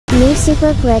New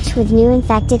super glitch with new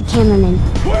infected cameraman.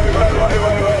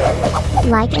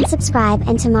 Like and subscribe,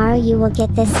 and tomorrow you will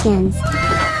get this skins.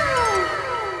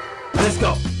 Let's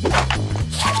go.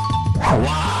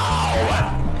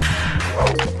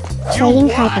 Trading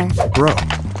Kuiper. Bro,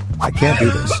 I can't do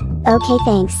this. Okay,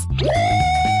 thanks.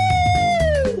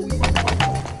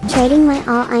 Trading my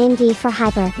all IMD for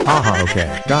Hyper. Haha,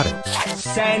 okay, got it.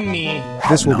 Send me.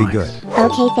 This will be good.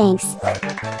 Okay, thanks.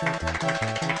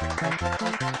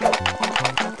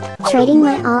 Trading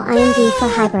my all IMD for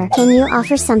Hyper. Can you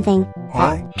offer something?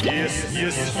 Hi. Yes.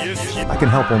 I can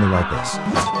help only like this.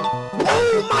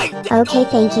 Okay,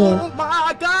 thank you. Oh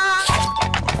my god.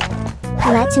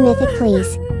 Let to Mythic,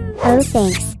 please. Oh,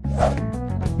 thanks.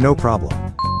 No problem.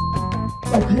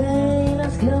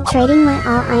 Trading my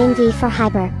all IMD for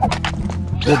Hyper.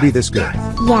 Will be this good.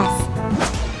 Yes.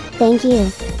 Thank you.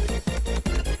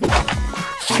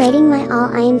 Trading my all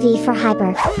IMD for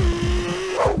Hyper.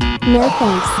 No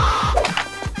thanks.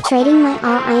 Trading my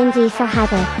all IMD for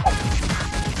Hyper.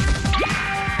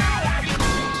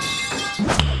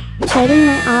 Trading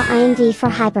my all IMD for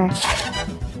Hyper.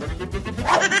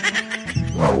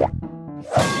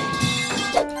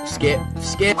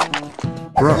 Skip.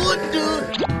 Bro,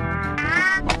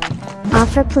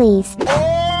 Offer, please.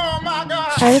 Oh my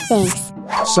god. Oh, thanks.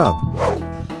 sub.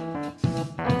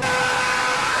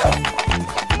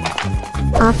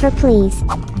 Offer, please.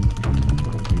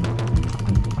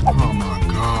 Oh my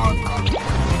god.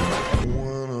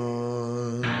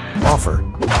 Offer.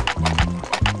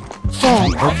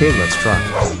 Good. Okay, let's try.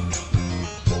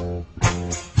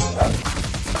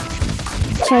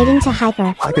 Trading to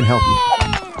Hyper. I can help you.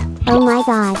 Oh my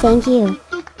god, thank you.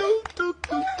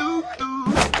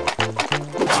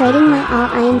 Trading my all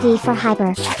IMD for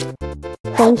Hyper.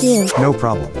 Thank you. No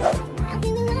problem.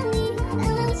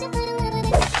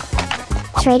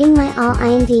 Trading my all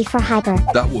IMD for Hyper.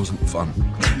 That wasn't fun.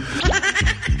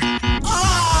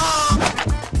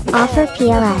 Offer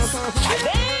PLS.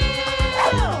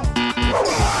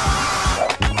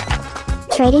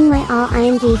 Trading my all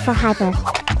IMD for Hyper.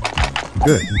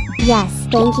 Good. Yes,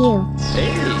 thank you.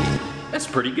 Hey, that's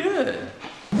pretty good.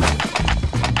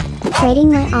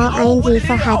 Trading my all IMD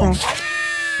for Hyper.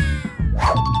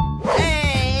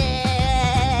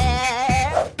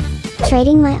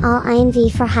 Trading my all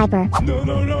IMD for Hyper. No.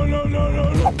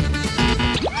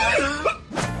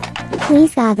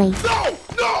 Please, Godly.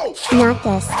 No. Not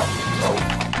this.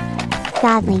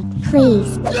 Godly,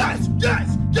 please. Yes.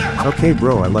 Okay,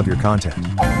 bro, I love your content.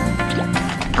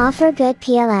 Offer good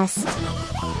PLS.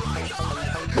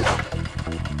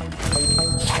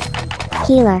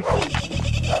 Healer,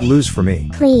 Lose for me.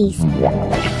 please.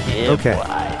 Okay.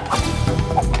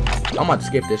 I'm about to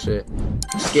skip this shit.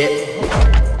 Skip.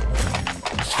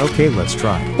 Okay, let's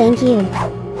try. Thank you.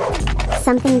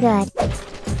 Something good.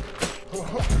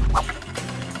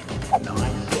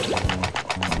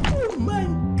 Oh my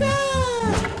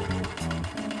god.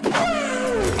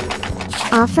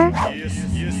 Offer?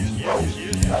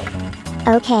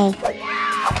 Okay.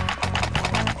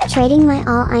 Trading my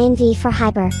all IMD for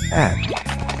Hyper. Add.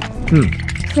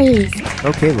 Please.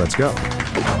 Okay, let's go.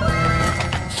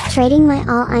 Trading my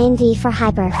all IMD for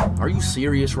Hyper. Are you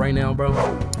serious right now, bro?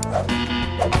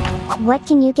 What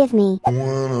can you give me?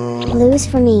 Lose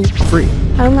for me. Free.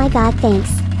 Oh my god, thanks.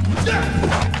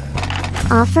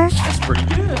 Offer? That's pretty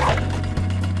good.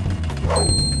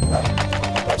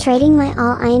 Trading my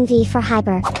all IMD for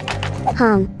Hyper.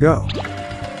 Go.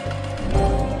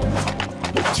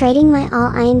 Trading my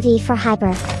all IMD for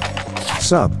Hyper.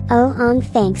 Sub. Oh,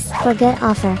 thanks for good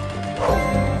offer.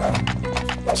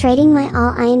 Trading my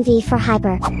all IMD for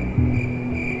Hyper.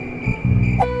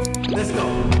 Let's go.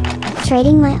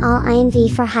 Trading my all IMD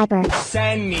for Hyper.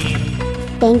 Send me.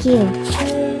 Thank you.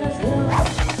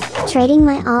 Trading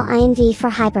my all IMD for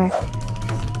Hyper.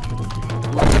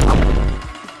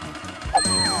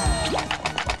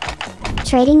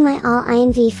 Trading my all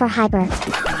IMD for Hyper.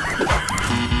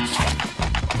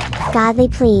 Godly,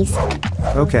 please.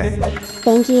 Okay.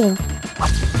 Thank you.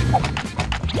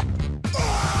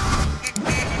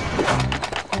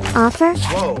 Offer?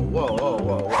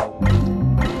 Whoa.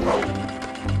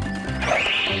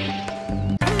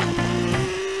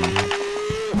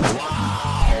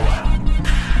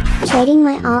 Trading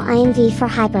my all IMD for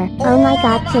Hyper. Oh my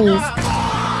god, please.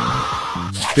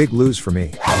 Big lose for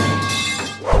me.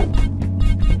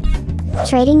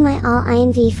 Trading my all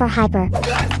IMD for Hyper.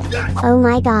 Oh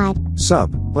my god.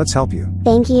 Sub. Let's help you.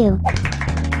 Thank you.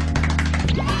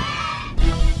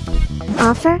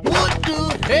 Offer?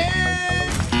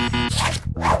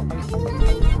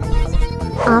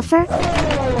 Offer?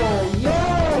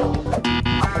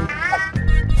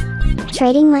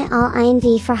 Trading my all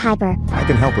INV for hyper. I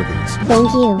can help with these.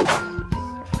 Thank you.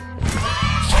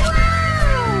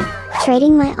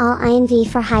 Trading my all INV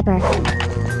for hyper.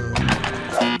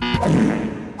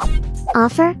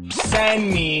 Offer?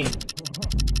 Send me.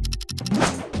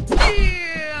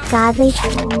 Godly.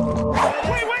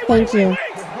 Thank you.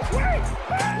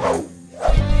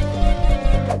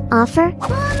 Offer?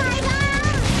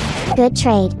 Good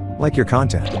trade. Like your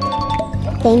content.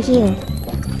 Thank you.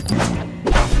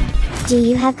 Do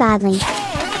you have godly?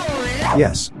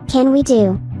 Yes. Can we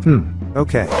do?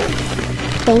 Okay.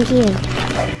 Thank you.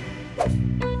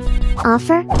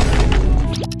 Offer?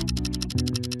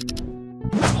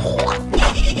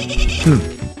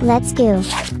 Let's go.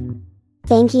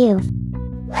 Thank you.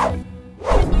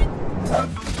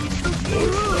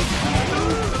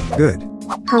 Good.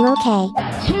 I'm okay.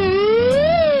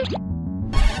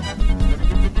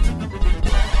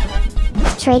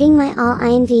 Trading my all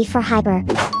INV for hyper.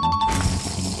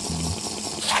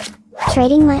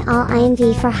 Trading my all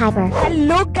INV for hyper.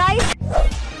 Hello guys!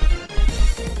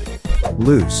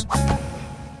 Lose.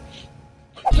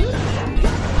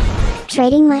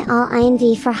 Trading my all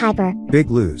INV for hyper.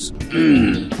 Big lose.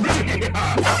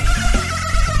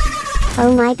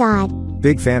 Oh my god.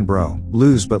 Big fan bro.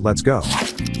 Lose but let's go.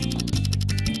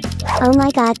 Oh my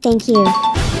god, thank you.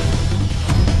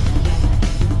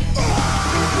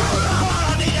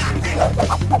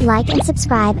 Like and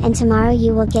subscribe and tomorrow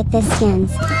you will get this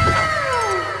skins.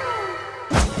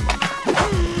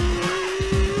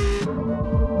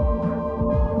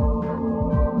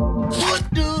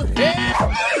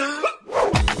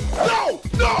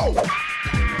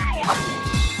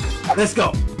 Let's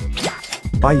go.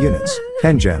 Buy units.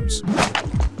 10 gems.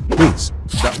 Please.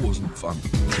 That wasn't fun.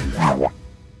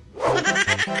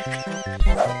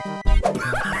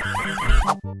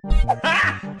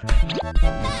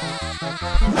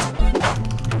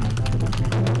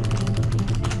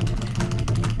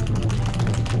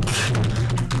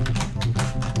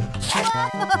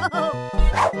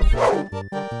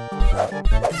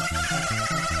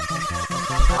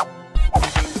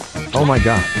 Oh my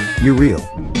god. You real.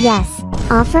 Yes.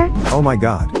 Offer? Oh my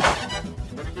god.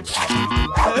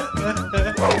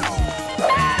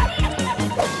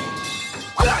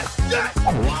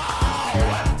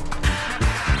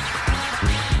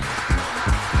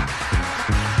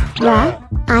 Bruh?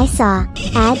 I saw.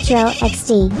 Add Dro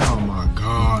XD. Oh my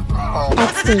god, bro.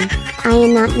 XD. I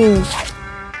am not moved.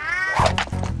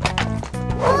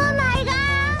 Oh my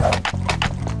god!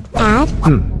 Add?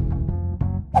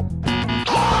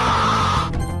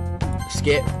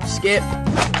 Skip, skip.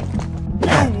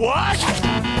 What?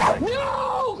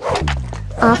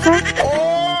 Offer?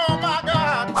 Oh my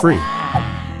god. Free.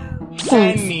 Send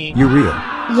Thanks. me. You real.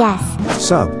 Yes.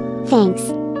 Sub. Thanks.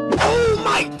 Oh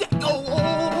my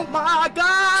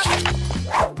god.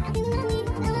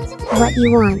 What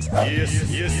you want?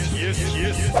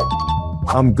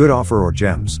 Good offer or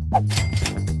gems.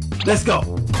 Let's go.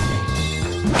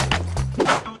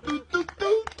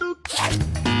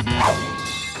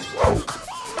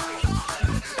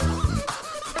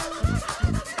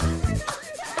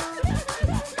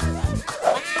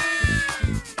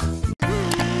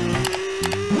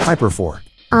 Hyper 4.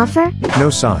 Offer? No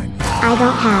sign. I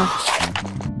don't have.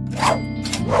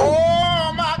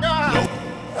 Oh my god.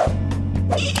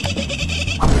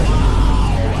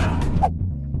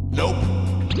 Nope.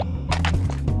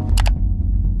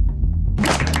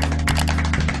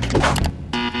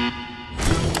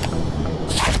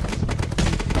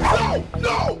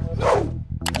 No.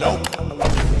 Nope.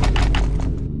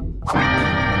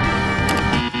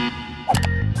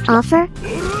 Offer?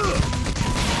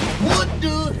 What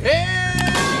the hell?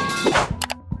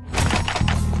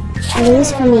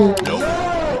 Lose for me.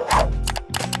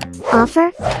 Offer?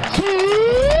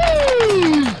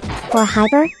 For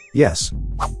hyper? Yes.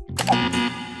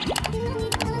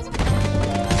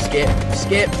 Skip,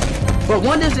 skip. But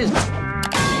when does this?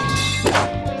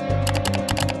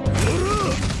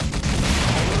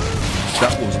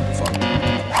 That wasn't fun.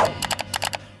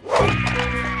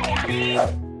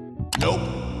 Nope.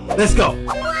 Let's go.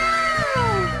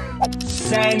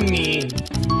 Send me.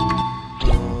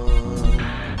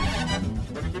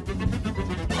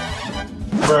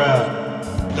 Bruh.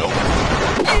 Nope.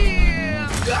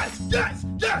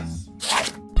 Yes.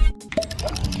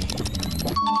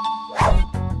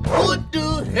 What the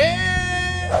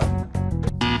hell?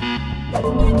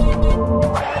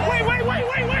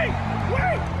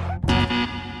 Wait.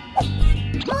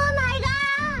 Oh my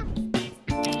god!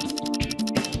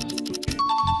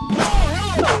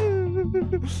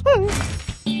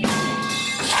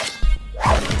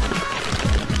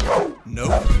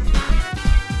 Nope.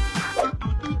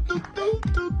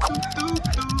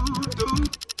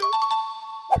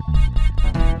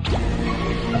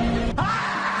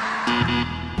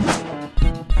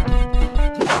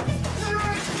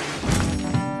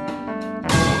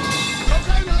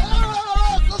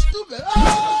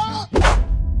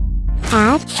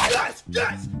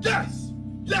 Yes! Yes!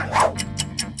 Yes!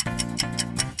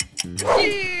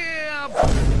 Yeah!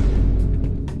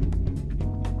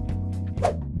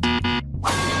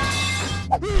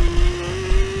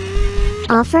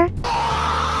 Offer?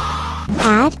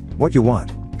 Add? What you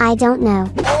want? I don't know.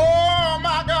 Oh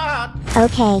my god!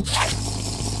 Okay.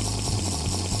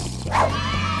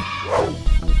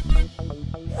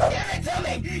 Give it to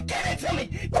me! Give it to me!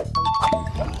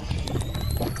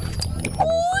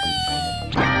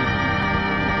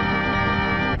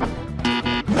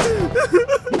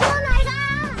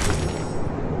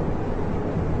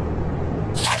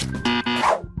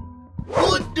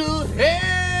 What the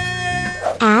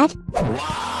hell? Add?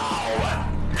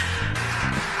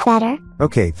 Better?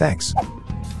 Okay, thanks.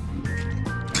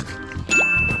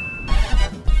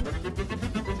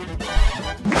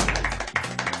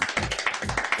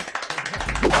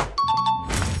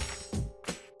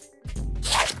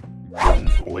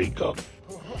 Wake up.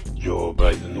 Joe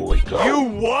Biden, wake up. You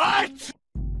what?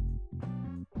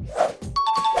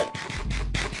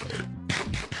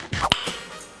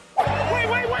 Wait!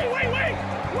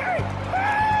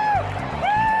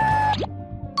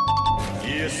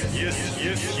 Yes.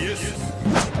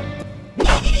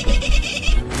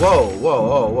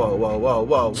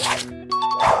 Whoa.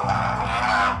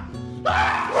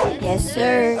 Yes,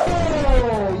 sir.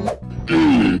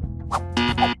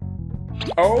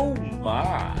 Oh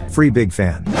my! Free big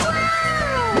fan.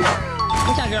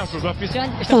 Muchas gracias, oficial.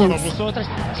 Esta para vosotras.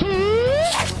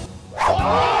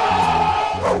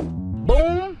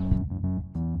 Boom.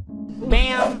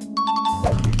 Bam.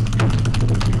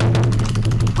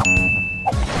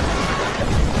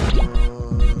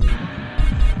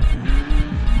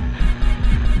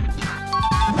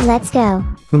 Let's go.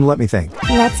 Let me think.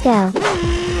 Let's go.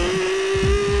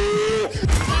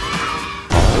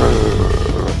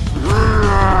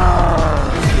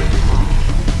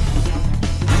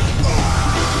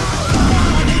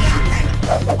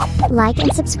 Like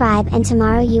and subscribe, and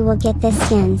tomorrow you will get this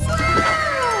skins.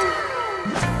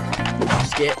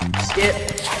 Skip.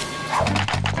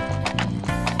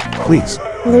 Please.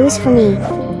 Lose for me.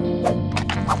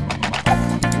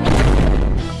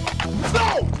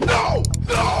 No!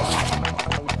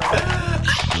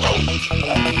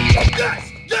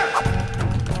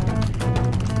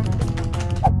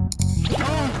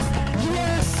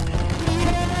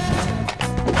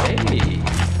 Hey,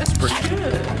 that's pretty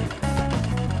good.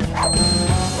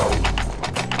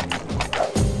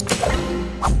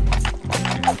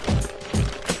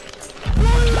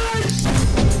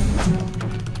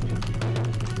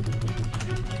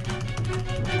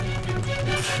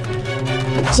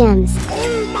 Gems.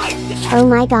 Oh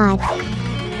my god.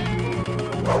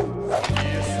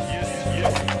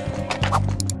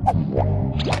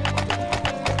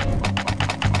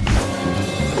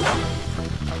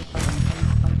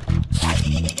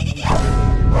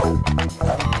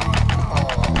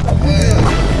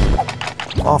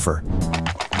 Offer.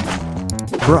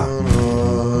 Bruh.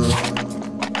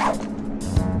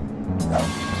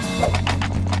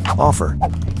 Offer.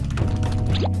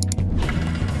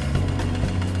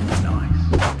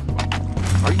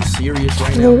 Are you serious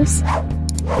right now? Lose.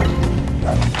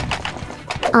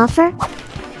 Offer?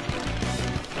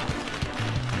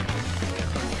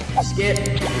 Skip.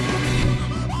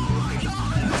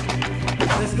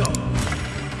 Let's go.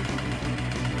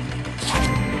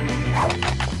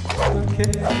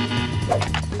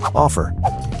 Offer.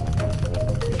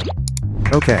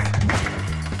 Okay.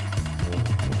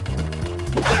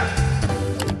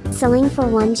 Selling for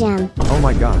 1 gem. Oh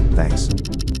my god, thanks.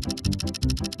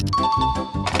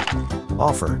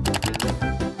 Offer.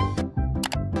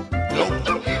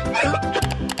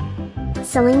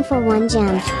 Selling for 1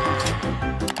 gem.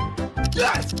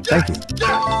 Thank you.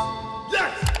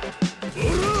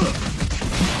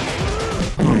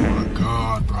 Oh my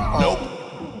god, bro.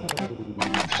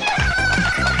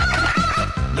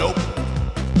 Nope.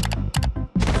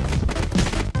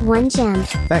 1 gem.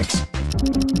 Thanks.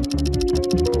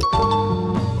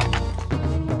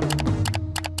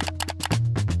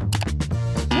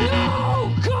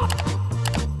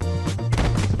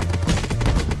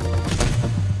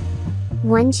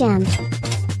 One gem.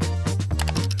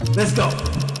 Let's go.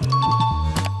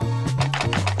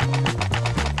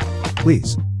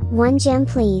 Please. 1 gem,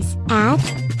 please. Add?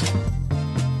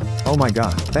 Oh my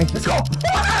god, thank you. Let's go.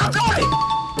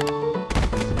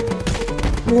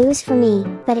 Lose for me,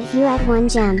 but if you add 1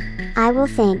 gem, I will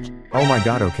think. Oh my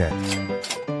god, okay.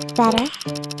 Better?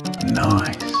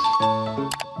 Nice.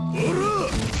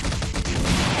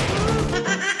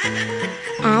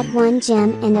 Add 1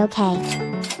 gem and okay.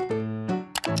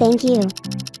 Thank you.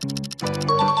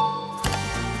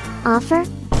 Offer?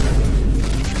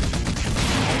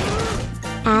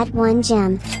 Add 1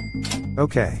 gem.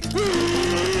 Okay.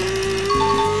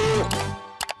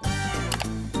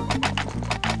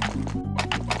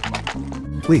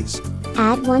 Please.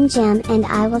 Add 1 gem and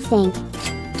I will think.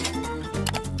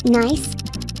 Nice.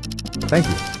 Thank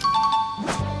you.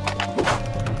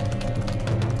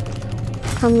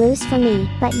 Come loose for me,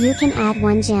 but you can add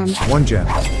 1 gem. 1 gem.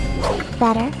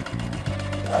 Better?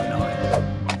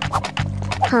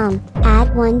 Come,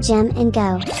 add 1 gem and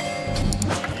go.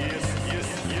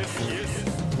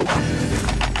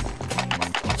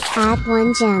 Add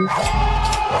 1 gem.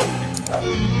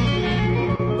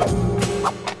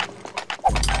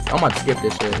 I'm about to skip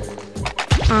this shit.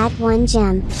 Add 1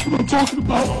 gem.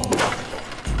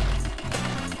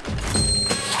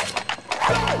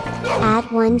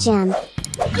 Add 1 gem.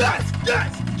 Yes,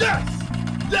 yes, yes,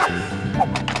 yes.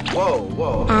 Whoa,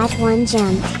 whoa. Add 1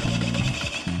 gem.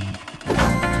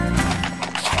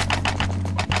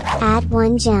 Add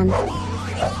 1 gem.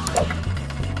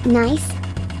 Nice.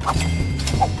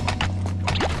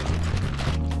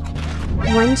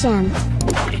 1 gem.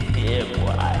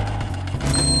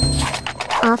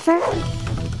 Offer?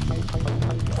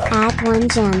 Add 1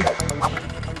 gem.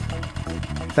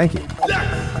 Thank you.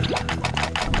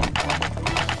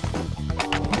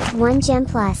 1 gem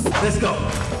plus. Let's go.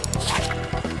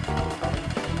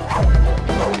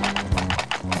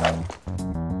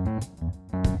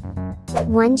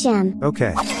 One gem.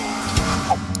 Okay.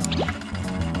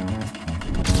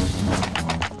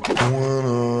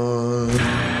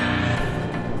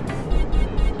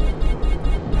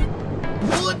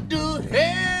 What the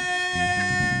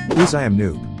hell? Please, I am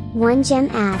noob. 1 gem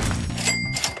add.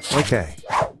 Okay.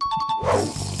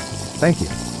 Thank you.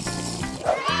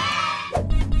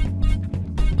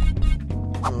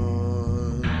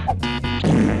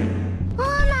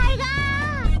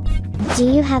 Do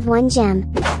you have 1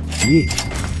 gem? Yeet.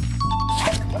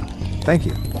 Thank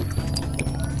you.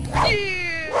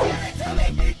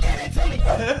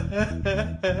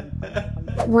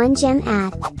 One gem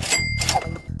add.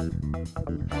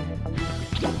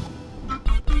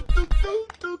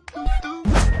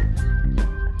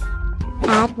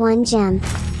 Add 1 gem.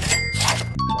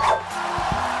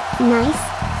 Nice.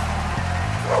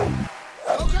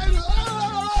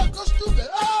 Go stupid.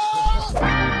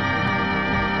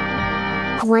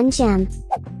 1 gem.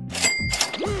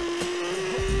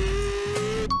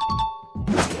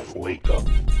 Wake up.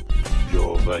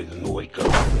 Joe Biden, wake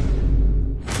up.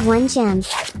 1 gem.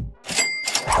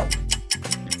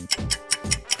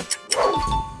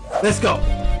 Let's go.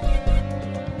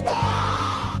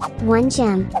 1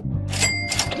 gem.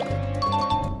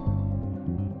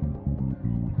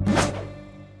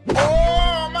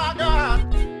 Oh my God.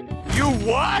 You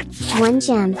what? 1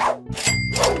 gem.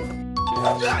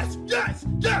 Yes, yes,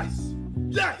 yes,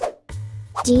 yes.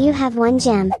 Do you have 1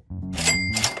 gem?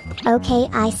 Okay,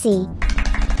 I see.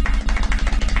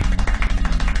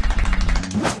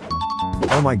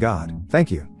 Oh my god, thank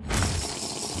you.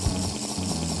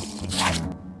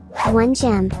 1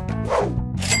 gem.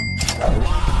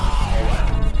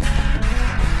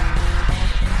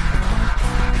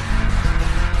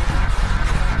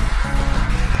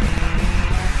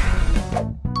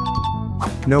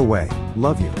 No way,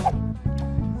 love you.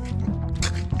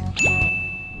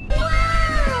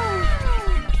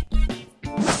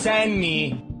 Send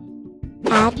me.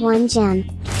 Add 1 gem.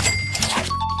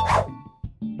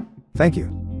 Thank you.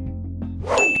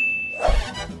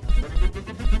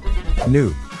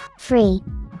 Noob. Free.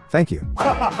 Thank you.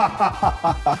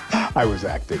 I was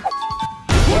acting.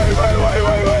 Wait.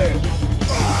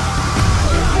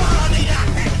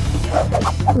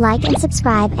 Like and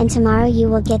subscribe, and tomorrow you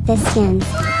will get this skins.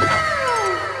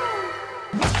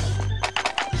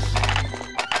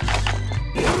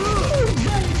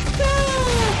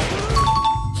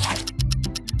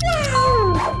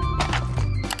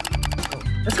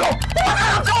 Let's go.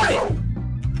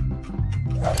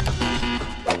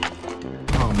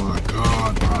 Oh my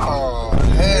God. Oh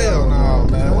hell no,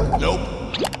 man. Nope.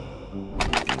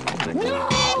 No,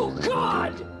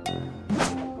 God!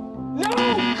 No,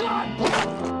 God!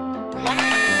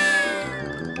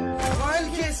 One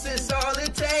kiss is all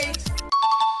it takes.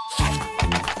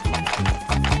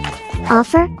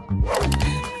 Offer?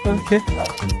 Okay. No.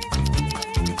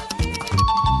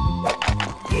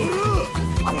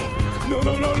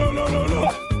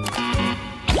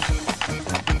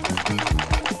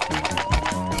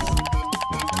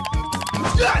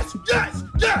 Yes, yes,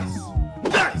 yes,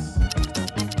 yes.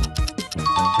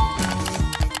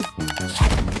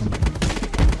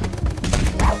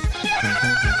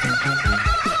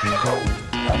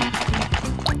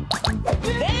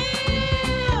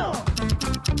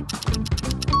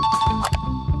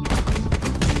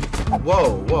 Whoa,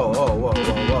 whoa, whoa, whoa,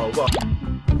 whoa, whoa, whoa.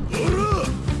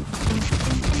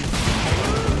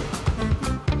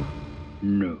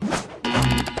 No.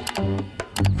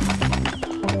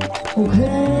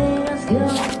 Okay, let's go.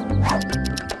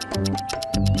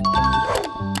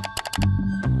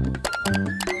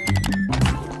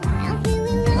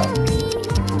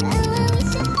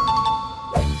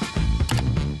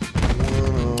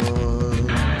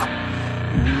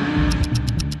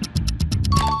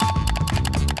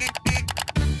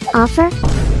 Offer?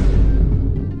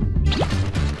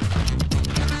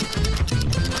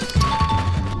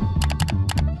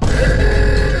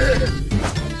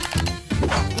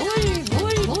 Please,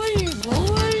 please, please,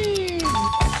 please.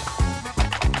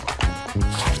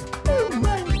 Oh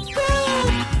my God.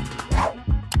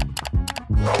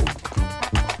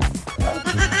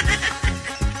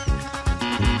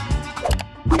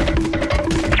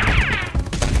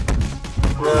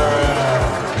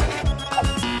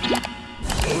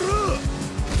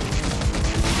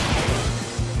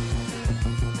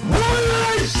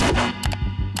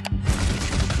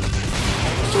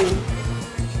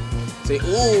 Say,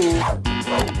 ooh.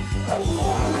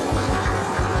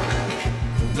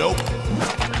 Nope.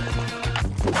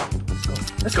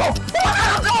 Let's go.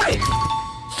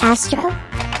 Astro?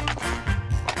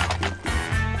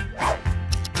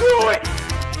 Do it.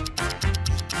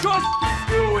 Just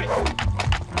do it.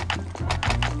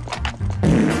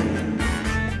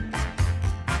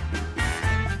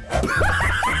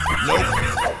 Nope.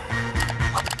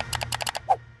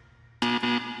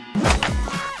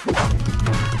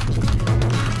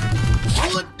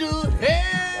 What the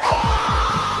hell?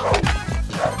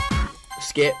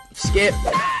 Skip, skip.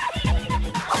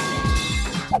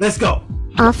 Let's go.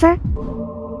 Offer?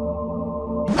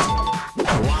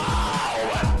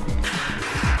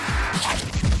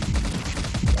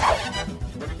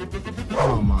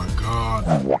 Oh my God.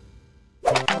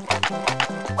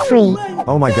 Free.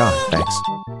 Oh my god, thanks.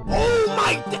 Oh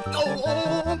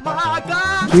my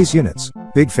God. Please units.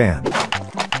 Big fan.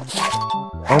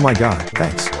 Oh my god,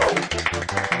 thanks.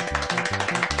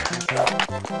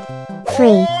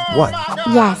 Free. What?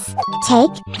 Yes.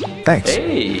 Take? Thanks.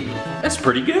 Hey, that's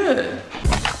pretty good.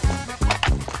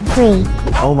 Free.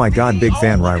 Oh my god, big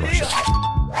fan, Russia.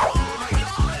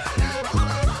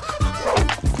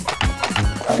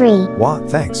 Free. What?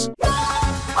 Thanks.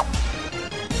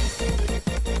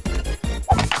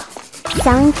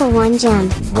 Selling for 1 gem.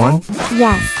 One?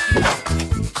 Yes.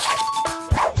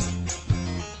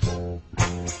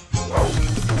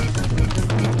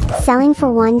 Selling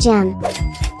for 1 gem.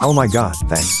 Oh my god,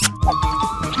 thanks.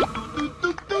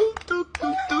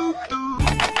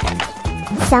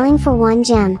 Selling for 1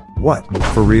 gem. What?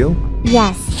 For real?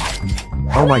 Yes.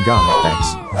 Oh my god,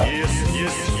 thanks.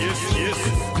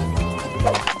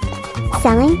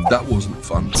 Selling? That wasn't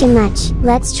fun. Too much.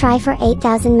 Let's try for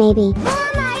 8,000 maybe.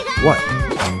 What?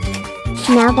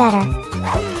 Now better.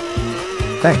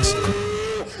 Thanks.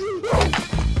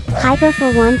 Hyper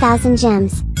for 1,000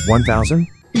 gems. 1,000?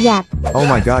 Yep. Oh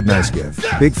my god, nice gift.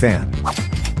 Big fan.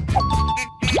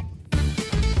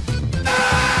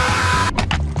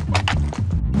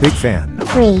 Big fan.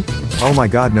 Free. Oh my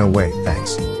god, no way,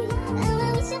 thanks.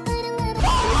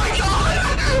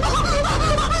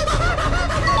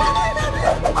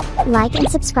 Like and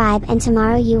subscribe and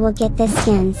tomorrow you will get this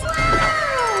skins.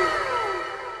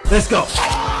 Let's go.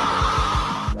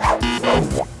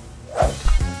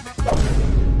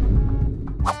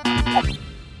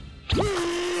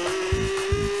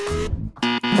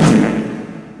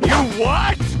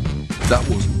 That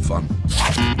wasn't fun.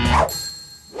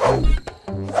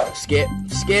 Skip,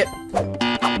 skip.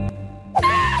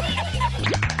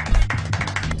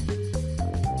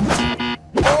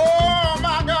 Oh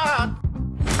my God.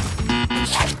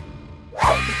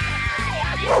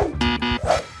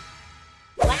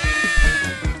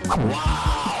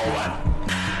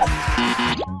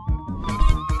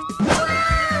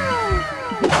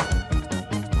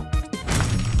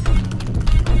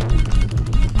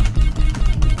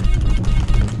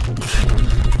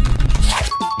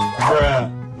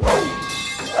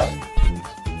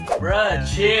 Bruh,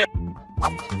 chill.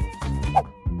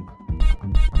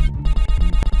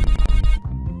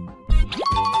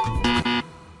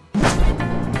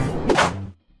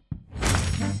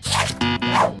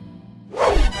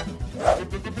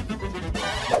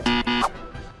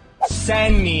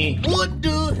 Send me. What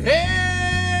the hell?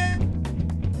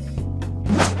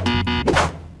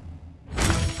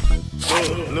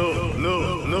 No.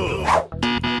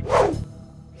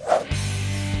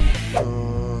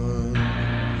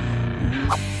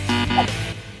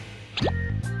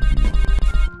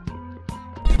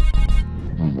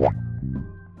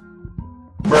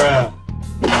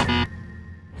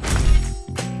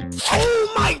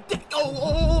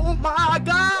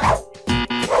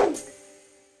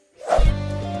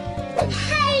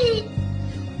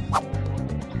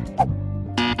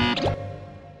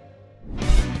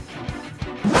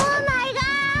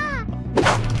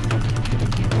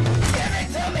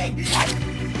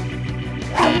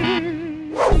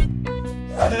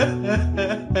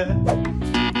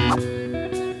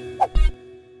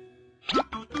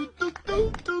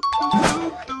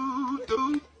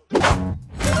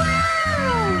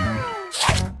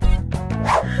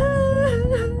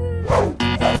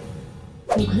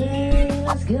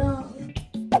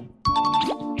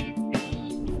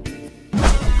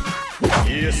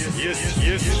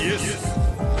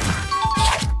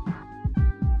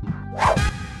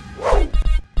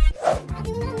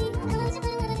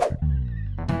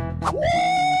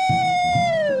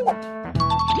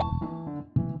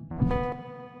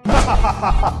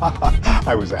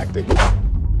 I was acting.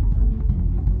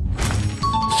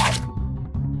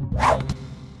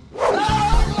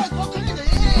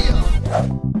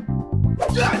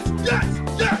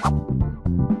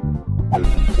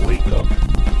 Wake up.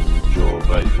 Joe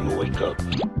Biden, wake up.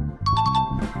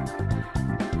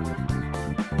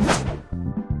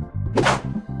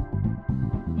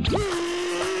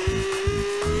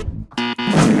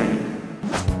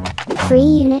 Free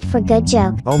unit for good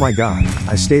joke. Oh my god,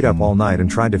 I stayed up all night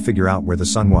and tried to figure out where the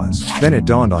sun was. Then it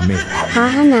dawned on me.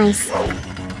 Haha, nice.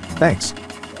 Thanks.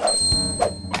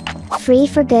 Free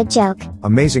for good joke.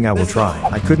 Amazing, I will try.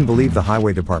 I couldn't believe the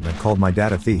highway department called my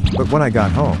dad a thief, but when I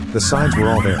got home, the signs were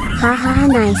all there. Haha,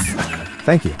 nice.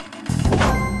 Thank you.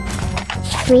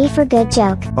 Free for good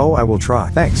joke. Oh, I will try.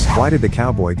 Thanks. Why did the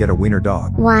cowboy get a wiener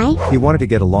dog? Why? He wanted to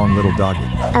get a long little doggy.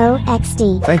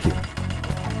 OXD. Thank you.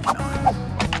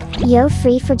 Yo,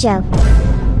 free for joke.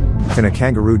 Can a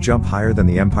kangaroo jump higher than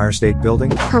the Empire State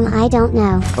Building? I don't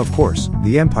know. Of course,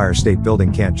 the Empire State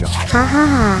Building can't jump. Ha ha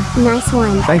ha, nice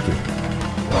one. Thank you.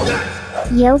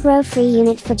 Yo bro, free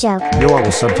unit for joke. Yo, I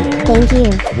will sub to you. Thank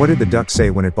you. What did the duck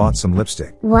say when it bought some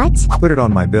lipstick? What? Put it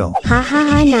on my bill. Ha ha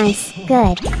ha, nice.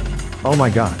 Good. Oh my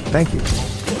god, thank you.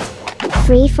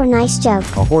 Free for nice joke.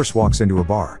 A horse walks into a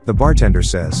bar. The bartender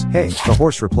says, hey. The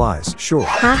horse replies, sure.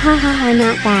 Ha ha ha ha,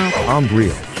 not bad. I'm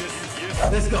real.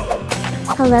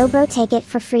 Hello bro, take it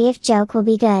for free if joke will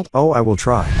be good. Oh, I will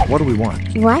try. What do we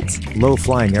want? What? Low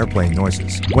flying airplane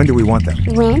noises. When do we want them?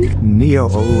 When? Neo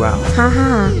oh ow. Ha ha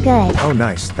ha, good. Oh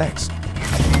nice, thanks.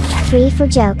 Free for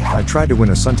joke. I tried to win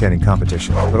a suntanning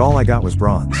competition, but all I got was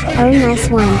bronze. Oh nice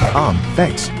one.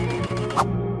 Thanks.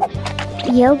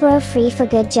 Yo bro, free for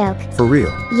good joke. For real.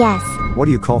 Yes. What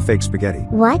do you call fake spaghetti?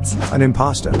 What? An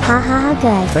impasta. Ha ha ha,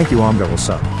 good. Thank you, OMG will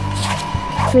sub.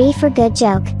 Free for good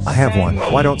joke. I have one.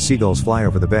 Why don't seagulls fly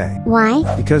over the bay? Why?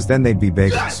 Because then they'd be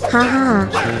bagels. Ha ha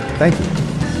ha. Thank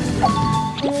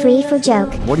you. Free for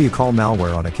joke. What do you call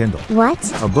malware on a Kindle? What?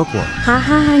 A bookworm. Ha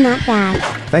ha ha, not bad.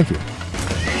 Thank you.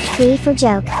 Free for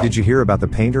joke. Did you hear about the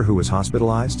painter who was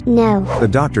hospitalized? No. The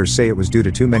doctors say it was due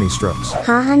to too many strokes.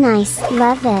 Ha ha, nice.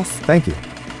 Love this. Thank you.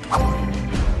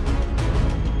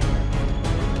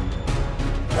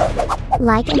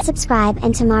 Like and subscribe,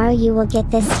 and tomorrow you will get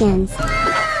this skins.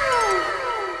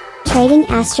 Trading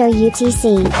Astro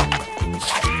UTC.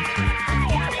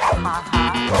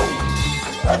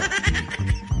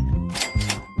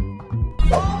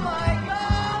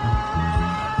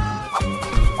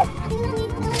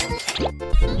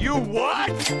 You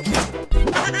what?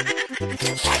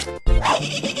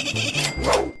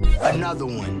 Another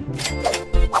one.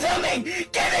 Tell me!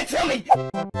 Give it to me!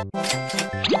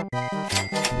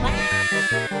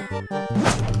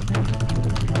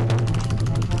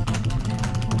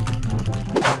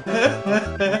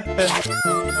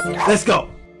 Let's go.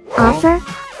 Offer?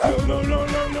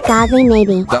 Godly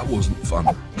maybe. That wasn't fun.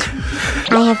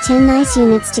 I have 10 nice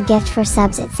units to gift for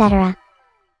subs, etc.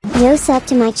 Yo, sub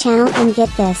to my channel and get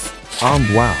this.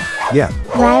 Wow. Yeah.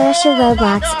 Ryusha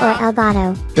Roblox or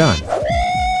Elgato. Done.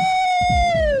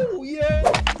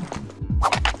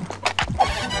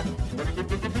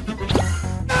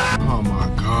 Oh my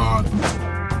god.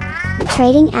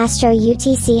 Trading Astro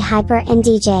UTC Hyper and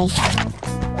DJ.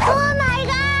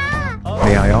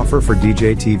 May I offer for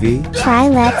DJ TV? Try,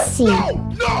 let's see.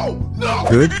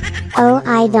 Good? Oh,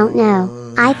 I don't know.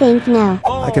 I think no.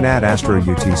 I can add Astro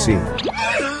UTC.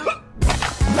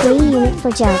 Free unit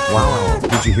for joke. Wow.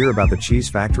 Did you hear about the cheese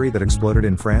factory that exploded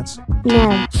in France?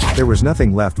 No. There was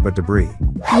nothing left but debris.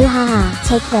 You haha,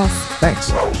 take this.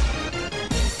 Thanks.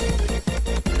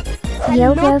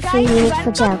 Yo bro, free unit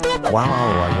for joke. Wow,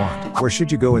 I want. Where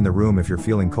should you go in the room if you're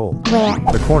feeling cold? Where?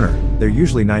 The corner. They're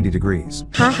usually 90 degrees.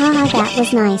 Haha, that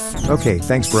was nice. Okay,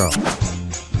 thanks bro.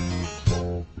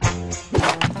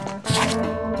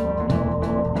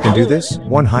 Can do this?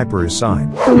 One hyper is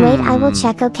signed. Wait, I will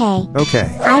check, okay.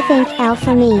 Okay. I think L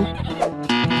for me.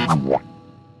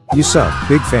 You sub.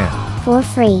 Big fan. For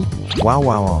free. Wow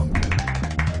wow on.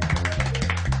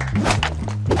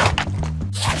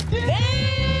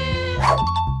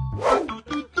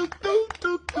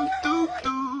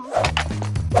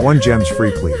 One gems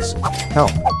free please.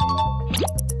 Help.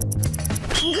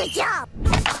 Good job.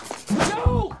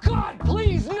 No! God,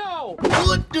 please, no!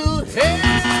 What the hell?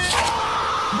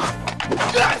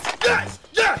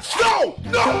 Yes! No!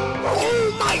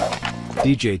 Oh my!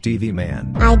 DJ TV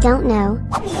man. I don't know.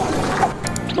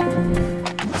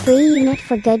 Free unit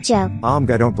for good joke. I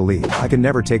don't believe I can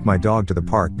never take my dog to the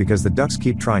park because the ducks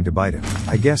keep trying to bite him.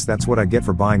 I guess that's what I get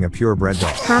for buying a purebred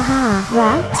dog. Haha,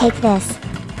 Ro, take this.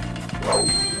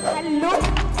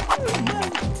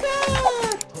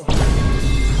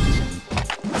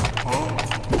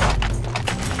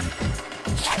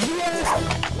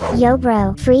 Yo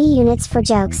bro, free units for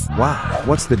jokes. Wow,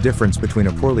 what's the difference between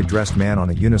a poorly dressed man on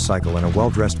a unicycle and a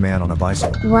well-dressed man on a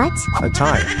bicycle? What? A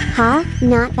tire. Huh?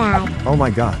 Not bad. Oh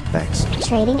my god, thanks.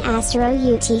 Trading Astro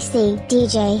UTC,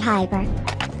 DJ Hyper.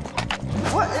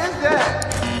 What is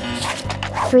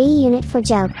that? Free unit for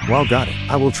joke. Well, got it.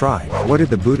 I will try. What did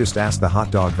the Buddhist ask the hot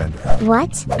dog vendor?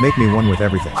 What? Make me one with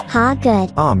everything. Ha,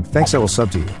 good. Thanks, I will sub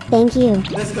to you. Thank you.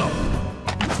 Let's go.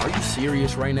 Are you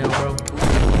serious right now, bro?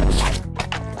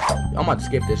 I'm about to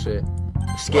skip this shit.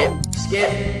 Skip.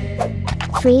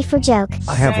 Free for joke.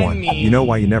 I have one. You know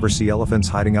why you never see elephants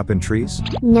hiding up in trees?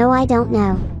 No, I don't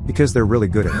know. Because they're really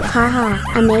good at it.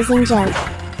 Haha, amazing joke.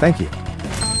 Thank you.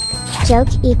 Joke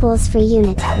equals free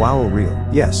unit. Wow, real.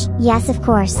 Yes. Yes, of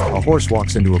course. A horse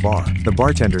walks into a bar. The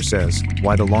bartender says,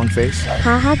 "Why the long face?"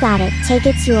 Haha, got it. Take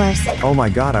it's yours. Oh my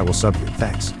god, I will sub you.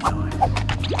 Thanks.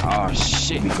 Oh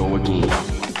shit, we go again.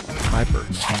 Hyper.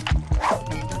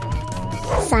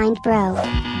 Signed bro.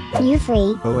 You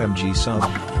free. OMG sub.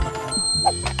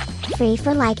 Free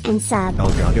for like and sub.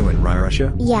 Elgato in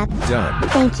Russia? Yep. Done.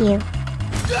 Thank you.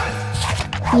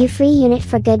 You free unit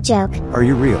for good joke. Are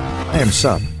you real? I am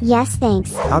sub. Yes,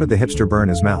 thanks. How did the hipster burn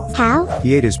his mouth? How?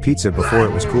 He ate his pizza before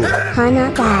it was cool. Huh,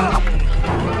 not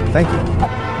bad. Thank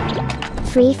you.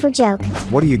 Free for joke.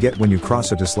 What do you get when you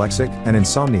cross a dyslexic, an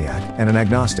insomniac, and an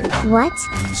agnostic? What?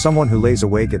 Someone who lays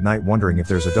awake at night wondering if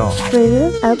there's a dog.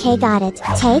 Boo, okay, got it.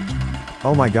 Take?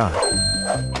 Oh my god.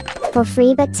 For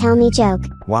free, but tell me joke.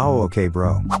 Wow, okay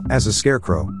bro. As a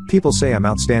scarecrow, people say I'm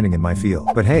outstanding in my field.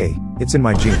 But hey, it's in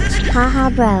my genes.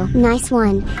 Haha, bro. Nice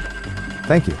one.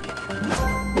 Thank you.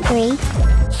 Free?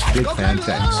 Big fan,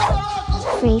 thanks.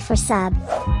 Free for sub.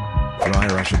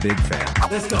 Russia, big fan.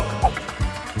 Let's go.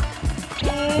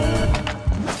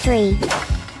 Free.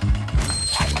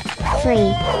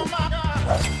 Free.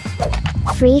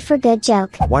 Free for good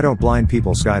joke. Why don't blind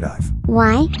people skydive?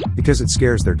 Why? Because it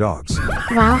scares their dogs.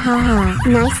 Wow, haha.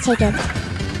 Nice ticket.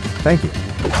 Thank you.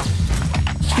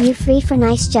 You free for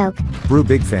nice joke. Brew,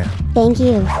 big fan. Thank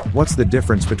you. What's the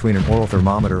difference between an oral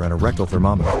thermometer and a rectal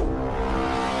thermometer?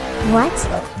 What?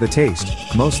 The taste,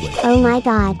 mostly. Oh my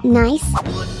god. Nice.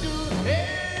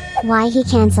 Why he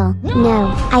cancel?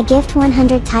 No. I gift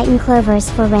 100 Titan Clovers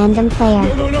for random player.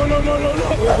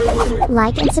 No.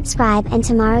 Like and subscribe and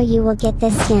tomorrow you will get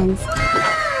this skins.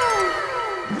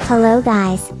 Hello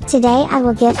guys. Today I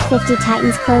will gift 50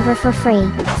 Titans Clover for free.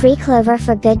 Free Clover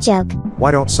for good joke. Why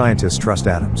don't scientists trust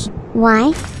atoms?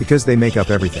 Why? Because they make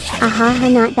up everything. Aha,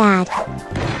 not bad.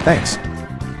 Thanks.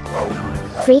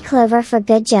 Free Clover for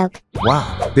good joke.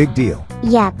 Wow, big deal.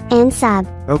 Yep, and sub.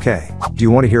 Okay, do you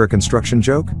want to hear a construction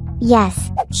joke? Yes.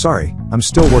 Sorry, I'm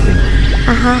still working.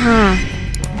 Ahaha.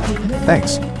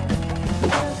 Thanks.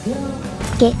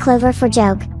 Get Clover for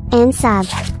joke. And sub.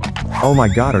 Oh my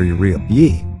god, are you real?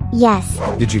 Yee. Yes.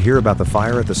 Did you hear about the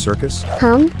fire at the circus?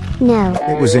 No.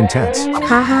 It was intense.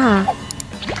 Haha.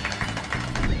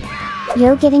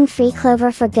 Yo, giving free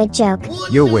Clover for good joke.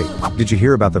 Yo, wait, did you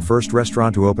hear about the first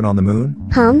restaurant to open on the moon?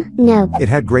 No. It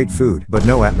had great food, but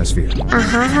no atmosphere.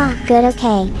 Ahaha, good,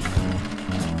 okay.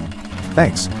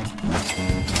 Thanks.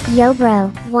 Yo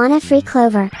bro, want a free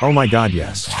Clover? Oh my god,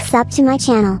 yes. Sub to my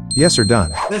channel. Yes or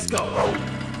done. Let's go.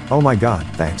 Oh my god,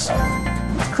 thanks.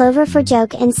 Clover for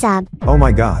joke and sub. Oh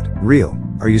my god, real.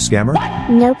 Are you scammer?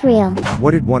 Nope, real.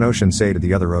 What did one ocean say to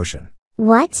the other ocean?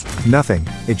 What? Nothing,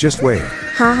 it just waved.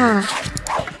 Haha.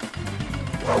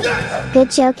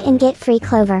 Good joke and get free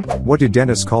Clover. What do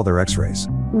dentists call their x-rays?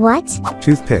 What?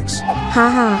 Toothpicks.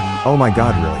 Haha. Oh my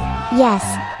god, really? Yes.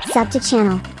 Sub to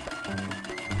channel.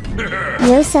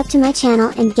 Yo, sub to my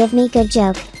channel and give me good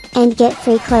joke. And get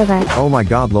free Clover. Oh my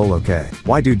god, lol, okay.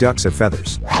 Why do ducks have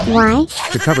feathers? Why?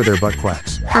 To cover their butt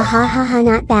quacks. Ahahaha,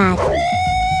 not bad.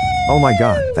 Oh my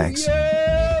god, thanks.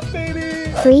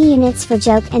 Free units for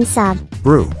joke and sub.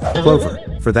 Brew. Clover.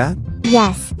 For that?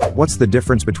 Yes. What's the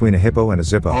difference between a hippo and a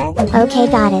zippo?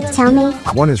 Okay, got it. Tell me.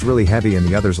 One is really heavy and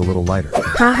the other's a little lighter.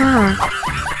 Haha.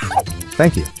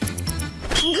 Thank you.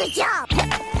 Good job.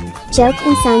 Joke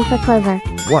and sign for Clover.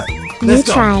 What? You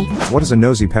try. What does a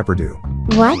nosy pepper do?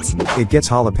 What? It gets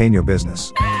jalapeno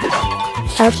business.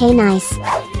 Okay, nice.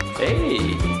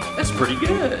 Hey, that's pretty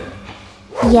good.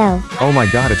 Yo. Oh my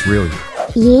god, it's real you.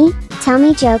 Yee, tell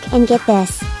me joke and get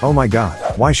this. Oh my god,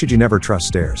 why should you never trust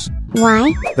stairs?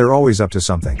 Why? They're always up to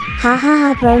something.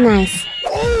 Hahaha, bro, nice.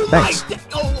 Thanks.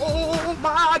 Oh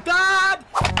my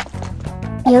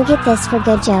You'll get this for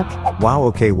good joke. Wow,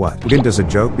 okay, what? When does a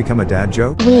joke become a dad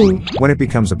joke? Ween. When it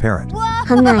becomes apparent.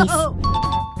 Nice.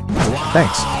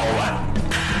 Thanks.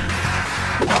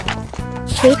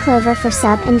 3 clover for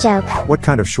sub and joke. What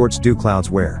kind of shorts do clouds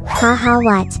wear? Haha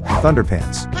what?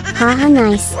 Thunderpants. Haha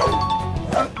nice.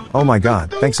 Oh my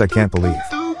god, thanks, I can't believe.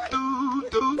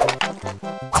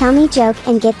 Tell me joke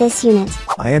and get this unit.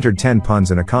 I entered 10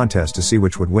 puns in a contest to see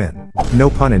which would win. No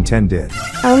pun intended.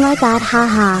 Oh my god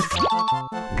haha.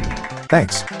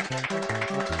 Thanks.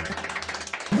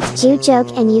 Do joke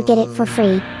and you get it for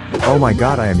free. Oh my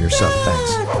god, I am your sub,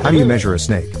 thanks. How do you measure a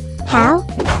snake? How?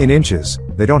 In inches.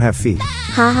 They don't have feet.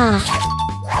 Haha.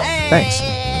 Thanks.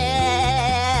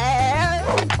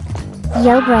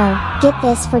 Yo bro, get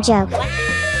this for joke.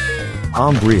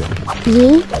 Real.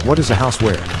 Yee? What does a house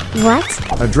wear?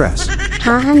 What? A dress.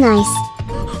 Haha nice.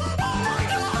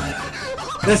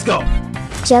 Let's go.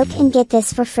 Joke and get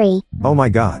this for free. Oh my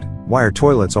god, why are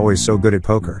toilets always so good at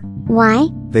poker? Why?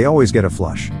 They always get a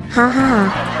flush.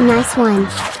 Haha. Nice one.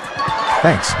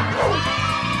 Thanks.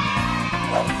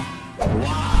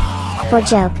 For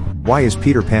joke. Why is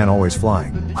Peter Pan always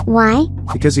flying? Why?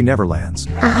 Because he never lands.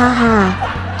 Ahaha.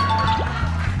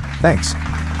 Thanks.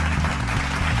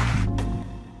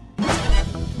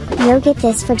 You'll get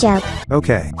this for joke.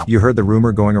 Okay, you heard the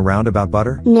rumor going around about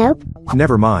butter? Nope.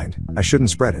 Never mind, I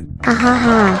shouldn't spread it.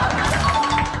 Ahaha.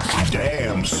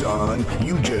 Damn, son,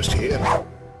 you just hit.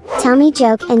 Tell me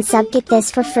joke and sub get this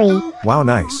for free. Wow,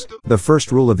 nice. The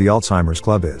first rule of the Alzheimer's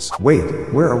Club is, wait,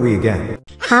 where are we again?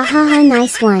 Hahaha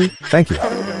nice one. Thank you.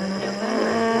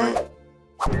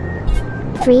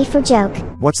 Free for joke.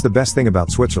 What's the best thing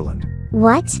about Switzerland?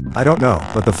 What? I don't know,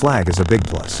 but the flag is a big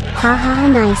plus. Hahaha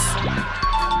nice.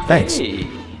 Thanks. Hey,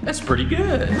 that's pretty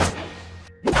good.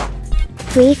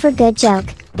 Free for good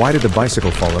joke. Why did the bicycle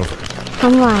fall over?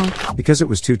 Why? Because it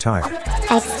was too tired.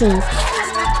 XD.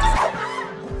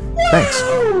 Thanks.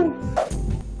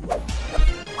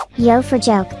 Yo for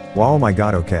joke. Wow, oh my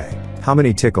god, okay. How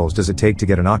many tickles does it take to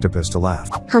get an octopus to laugh?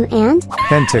 And?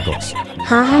 10 tickles.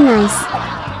 Haha nice.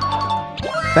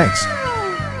 Thanks.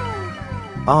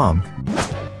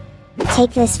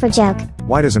 Take this for joke.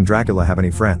 Why doesn't Dracula have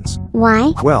any friends?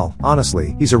 Why? Well,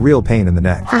 honestly, he's a real pain in the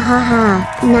neck. Ahaha.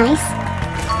 Nice.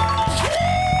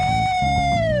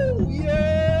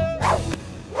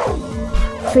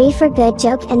 Free for good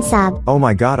joke and sub. Oh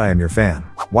my god, I am your fan.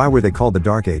 Why were they called the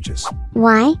Dark Ages?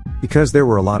 Why? Because there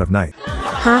were a lot of night.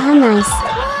 Haha nice.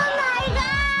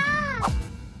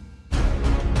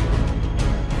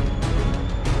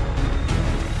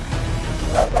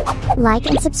 Like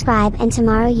and subscribe and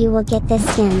tomorrow you will get this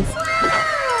skins.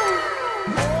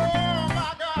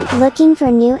 Looking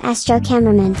for new Astro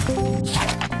Cameraman.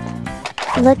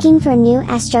 Looking for new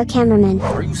Astro Cameraman.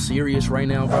 Are you serious right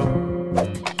now, bro?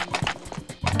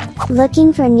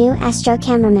 Looking for new Astro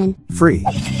Cameraman. Free.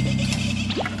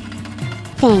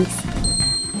 Thanks.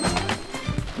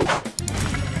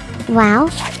 Wow.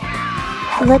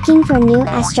 Looking for new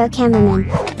Astro Cameraman.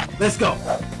 Let's go.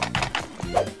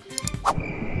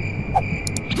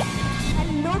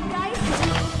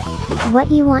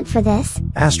 What you want for this?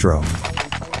 Astro.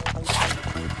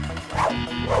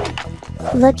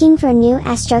 Looking for new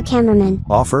Astro Cameraman.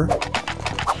 Offer?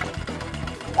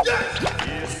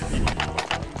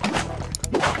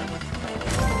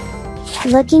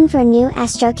 Looking for new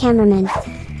Astro Cameraman.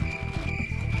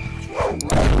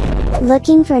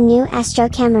 Looking for new Astro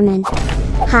Cameraman.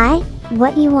 Hi,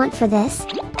 what you want for this?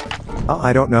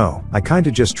 I don't know. I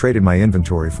kinda just traded my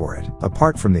inventory for it.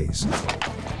 Apart from these.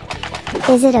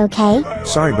 Is it okay?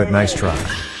 Sorry, but nice try.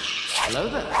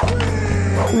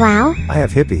 Wow, I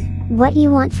have hippie. what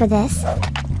you want for this?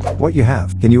 What you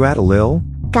have? Can you add a lil?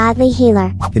 Godly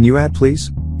Healer. Can you add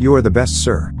please? You are the best,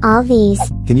 sir. All these.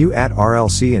 Can you add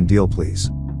RLC and deal please?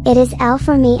 It is L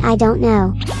for me, I don't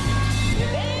know.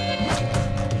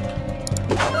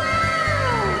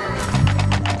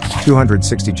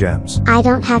 $260 gems. I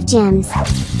don't have gems.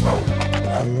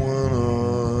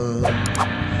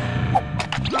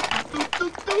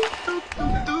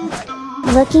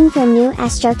 Looking for new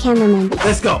Astro Cameraman.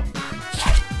 Let's go.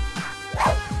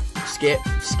 Skip.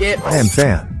 I am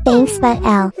fan. Thanks but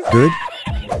L. Good?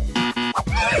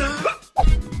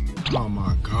 Oh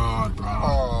my god, bro.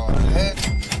 Oh, heck.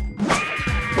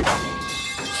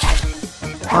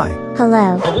 Hi.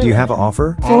 Hello. Do you have an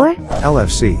offer? For?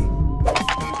 LFC.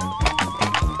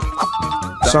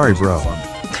 Sorry, bro.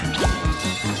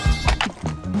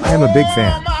 I am a big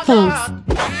fan. Thanks.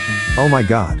 Oh my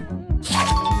god.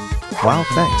 Wow,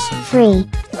 thanks. Free.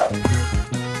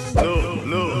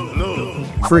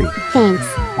 Free. Thanks.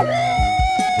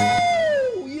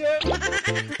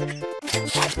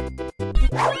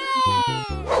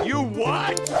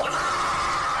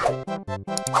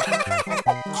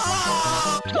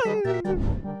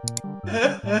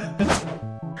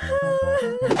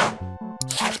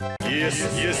 Yes,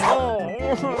 yes.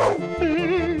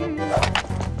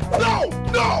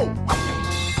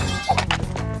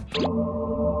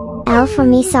 L for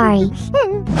me, sorry.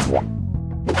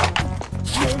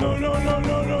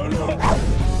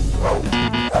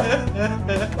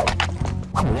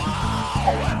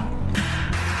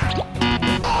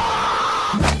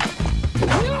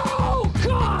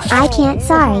 I can't,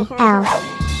 sorry, L.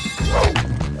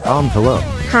 Hello.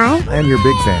 Hi? I am your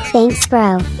big fan. Thanks,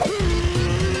 bro.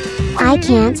 I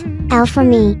can't, L for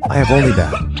me. I have only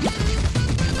that.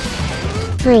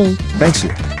 Free. Thanks you.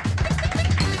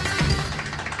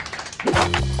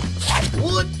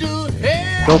 What the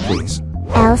hell? Go please.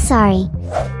 L sorry.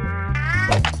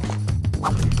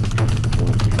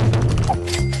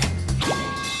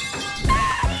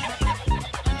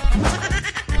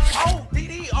 Oh,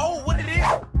 DD, oh, what it is?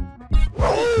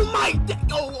 Oh my,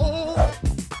 oh.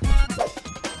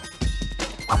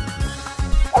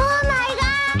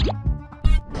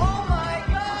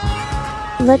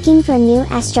 Looking for new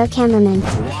Astro cameraman.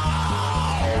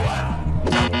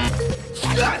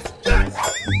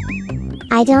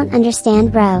 I don't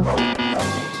understand, bro.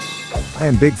 I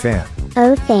am big fan.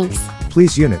 Oh, thanks.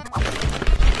 Please unit.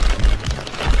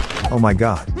 Oh my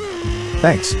god.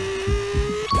 Thanks.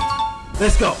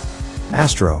 Let's go.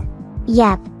 Astro.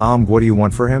 Yep. What do you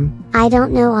want for him? I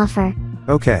don't know offer.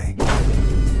 Okay.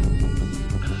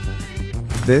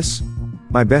 This?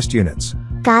 My best units.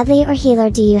 Godly or healer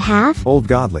do you have? Old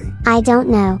godly. I don't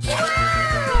know.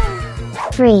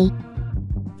 Free.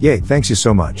 Yay, thanks you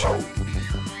so much.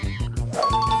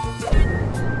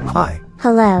 Hi.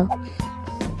 Hello.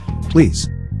 Please.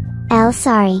 L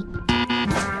sorry.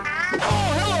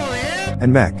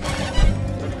 And mech.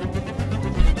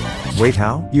 Wait,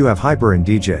 how? You have hyper and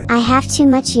DJ. I have too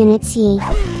much units, ye.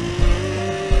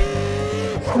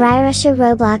 Ryrusha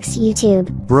Roblox YouTube.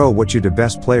 Bro, what you the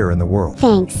best player in the world.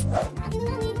 Thanks.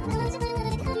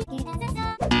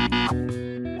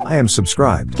 I am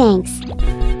subscribed. Thanks.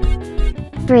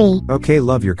 Free. Okay,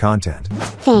 love your content.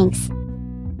 Thanks.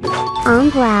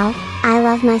 Wow, I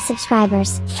love my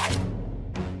subscribers.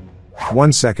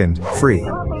 1 second, free.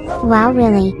 Wow,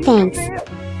 really, thanks.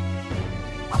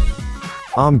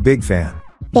 Big fan.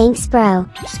 Thanks, bro.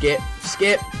 Skip,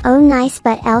 skip. Oh, nice,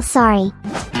 but L sorry.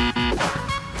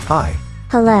 Hi.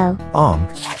 Hello.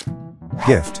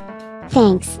 Gift.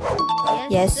 Thanks.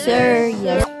 Yes, sir.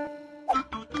 Yes.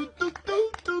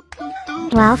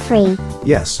 Wow, free.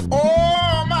 Yes.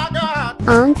 Oh my god.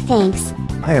 Thanks.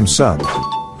 I am sub.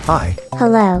 Hi.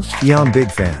 Hello.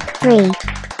 Big fan. Free.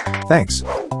 Thanks.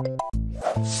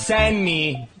 Send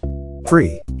me.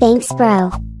 Free. Thanks,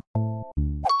 bro.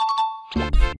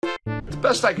 The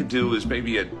best I could do is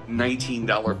maybe a $19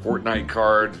 Fortnite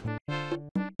card.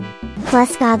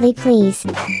 Plus godly, please.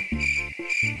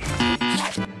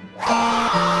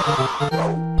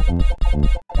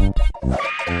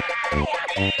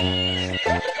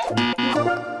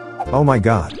 Oh my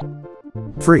god.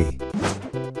 Free.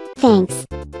 Thanks.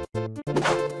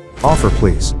 Offer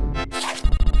please.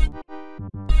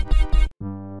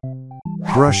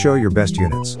 Bruh, show your best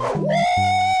units.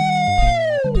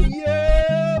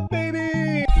 Yeah,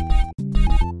 baby.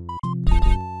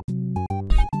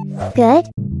 Good?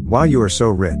 Wow, you are so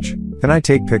rich. Can I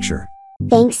take picture?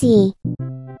 Thanks, ye.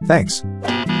 Thanks.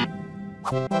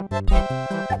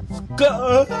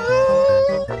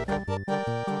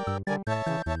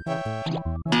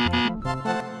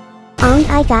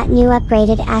 I got new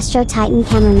upgraded Astro Titan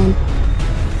cameraman.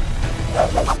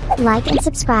 Like and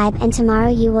subscribe and tomorrow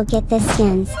you will get this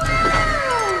skins.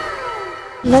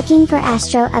 Looking for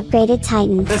Astro upgraded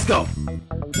Titan. Let's go.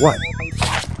 What?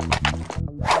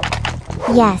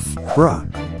 Yes. Bruh.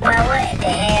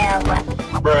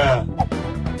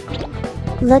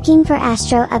 Looking for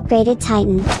Astro upgraded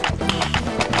Titan.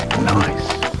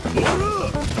 Nice.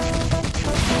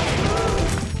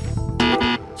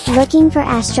 Looking for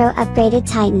Astro upgraded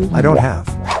Titan. I don't have.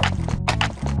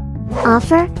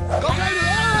 Offer?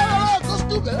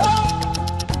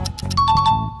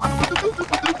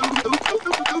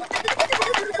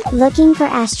 Looking for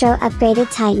Astro upgraded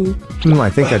Titan. I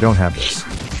think I don't have this.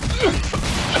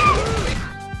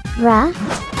 Bruh?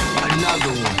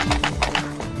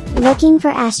 Looking for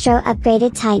Astro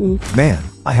upgraded Titan. Man,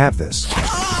 I have this.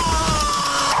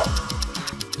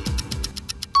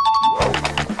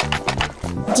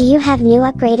 Do you have new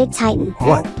upgraded Titan?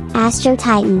 What? Astro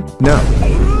Titan. No.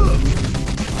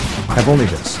 I've only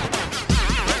this.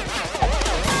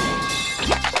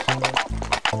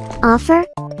 Offer?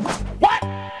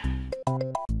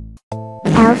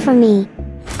 L for me.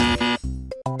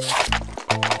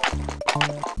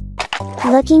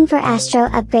 Looking for Astro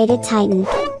upgraded Titan.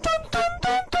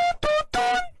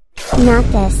 Not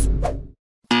this.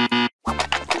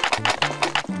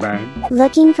 Bang.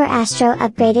 Looking for Astro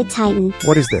upgraded Titan.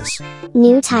 What is this?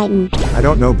 New Titan. I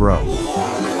don't know, bro.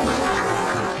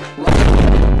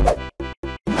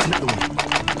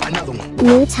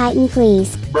 New Titan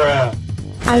please. Bruh.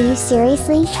 Are you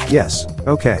seriously? Yes,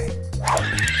 okay.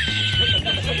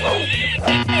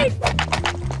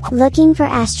 Looking for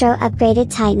Astro upgraded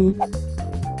Titan.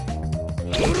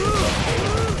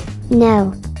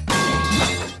 No.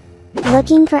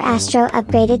 Looking for Astro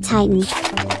upgraded Titan.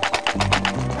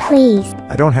 Please.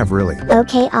 I don't have really.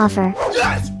 Okay offer.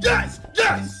 Yes, yes,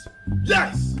 yes,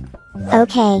 yes.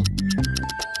 Okay.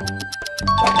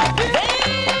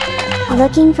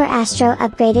 Looking for Astro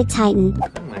upgraded Titan.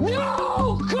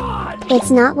 No, God! It's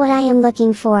not what I am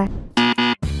looking for.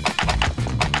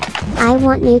 I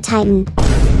want new Titan.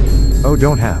 Oh,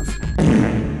 don't have.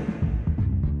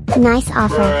 Nice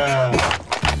offer. Bruh.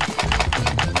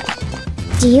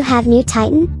 Do you have new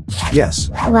Titan? Yes.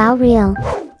 Wow, real.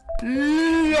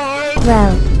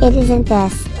 Bro, it isn't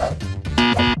this.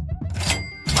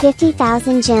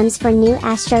 50,000 gems for new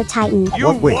Astro Titan.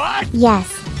 What? Wait. Yes.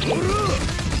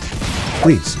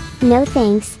 Please. No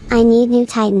thanks, I need new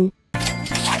Titan.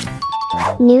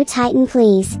 New Titan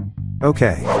please.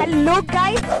 Okay. Hello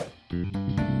guys.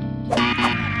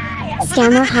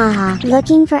 Scammer haha.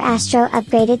 Looking for Astro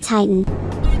upgraded Titan.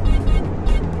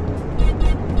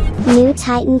 New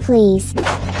Titan please.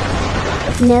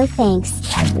 No thanks.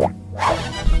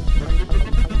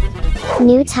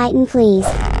 New Titan please.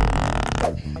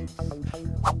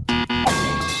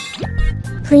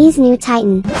 Please new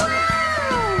Titan.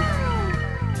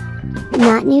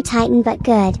 Not new Titan but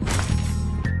good.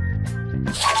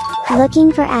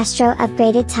 Looking for Astro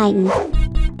upgraded Titan.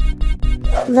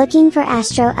 Looking for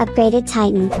Astro upgraded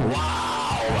Titan.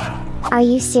 Are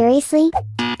you seriously?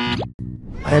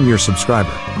 I am your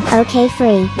subscriber. Okay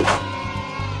free.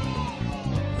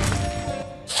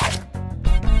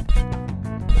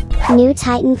 New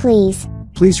Titan please.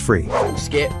 Please free.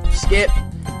 Skip, skip.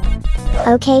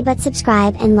 Okay but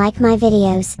subscribe and like my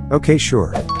videos. Okay,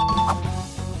 sure.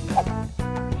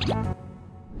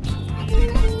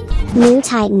 New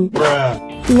Titan.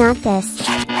 Bruh. Not this.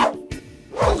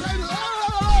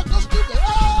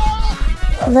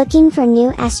 Looking for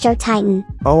new Astro Titan.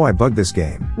 Oh, I bugged this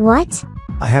game. What?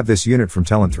 I have this unit from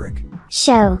Telanthric.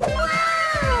 Show.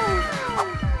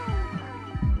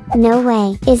 No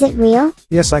way. Is it real?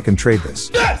 Yes, I can trade this.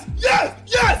 Yes, yes,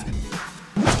 yes.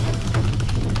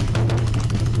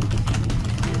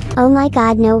 Oh my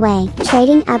god, no way.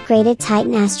 Trading upgraded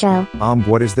Titan Astro.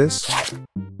 What is this?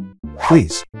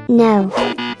 Please. No.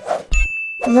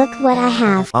 Look what I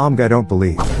have. I don't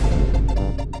believe.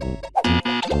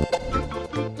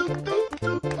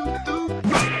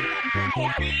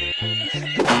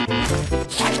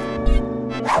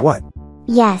 What?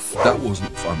 Yes. That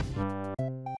wasn't fun.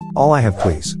 All I have,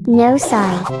 please. No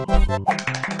sorry.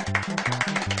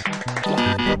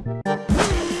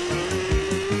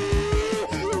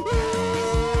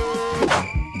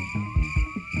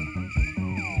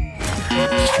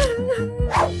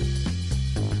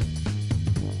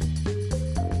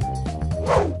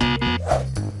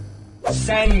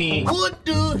 Send me. What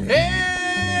the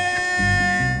hell?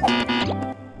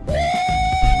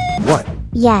 What?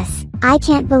 Yes. I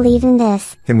can't believe in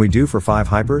this. Can we do for 5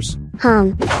 hypers?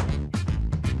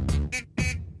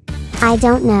 I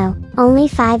don't know. Only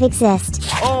 5 exist.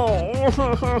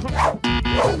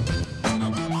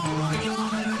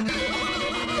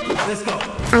 Let's go.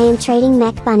 I am trading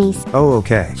mech bunnies. Oh,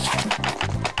 okay.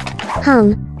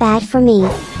 Bad for me.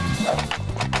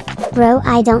 Bro,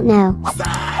 I don't know.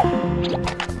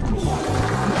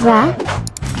 Bruh?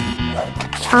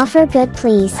 Offer good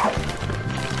please.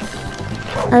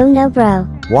 Oh no bro.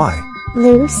 Why?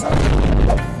 Loose?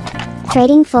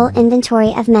 Trading full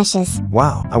inventory of meshes.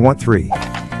 Wow, I want 3.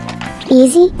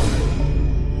 Easy?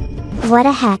 What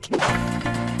a heck.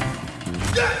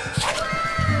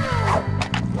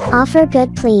 Offer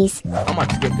good please. I'm about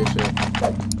to skip this shit.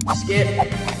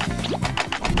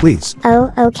 Skip. Please.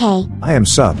 Oh, okay. I am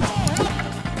sub.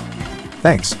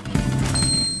 Thanks.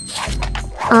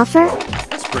 Offer?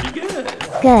 That's pretty good.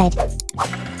 Good.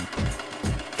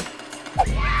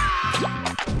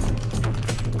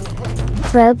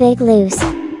 Bro big loose.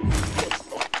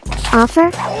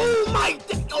 Offer?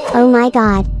 Oh my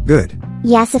god. Good.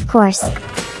 Yes of course.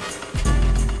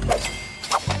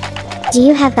 Do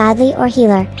you have godly or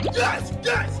healer? Yes,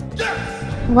 yes,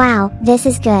 yes. Wow, this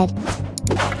is good.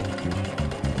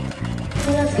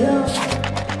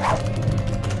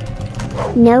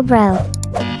 No bro.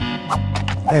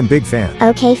 I am big fan.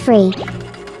 Okay free.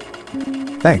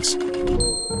 Thanks.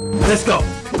 Let's go.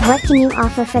 What can you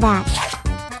offer for that?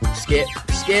 Skip,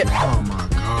 skip. Oh my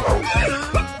god.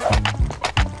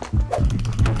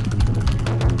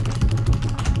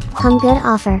 Good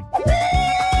offer.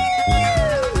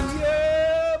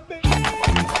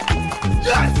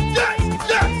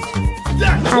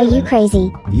 Are you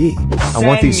crazy? Yee. I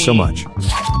want these so much.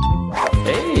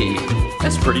 Hey,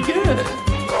 that's pretty good.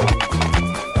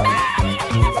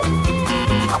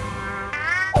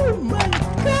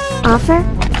 Offer?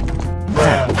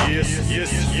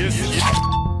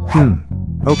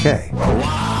 Okay.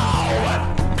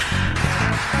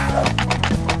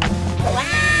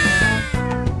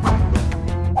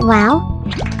 Wow.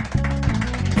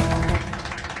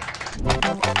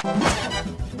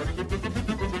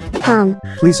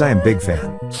 Please, I am big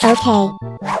fan. Okay.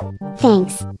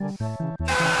 Thanks.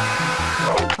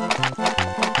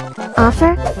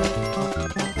 Offer?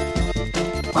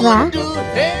 Ra?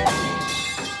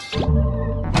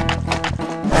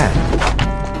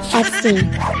 XD.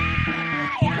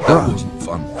 That wasn't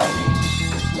fun.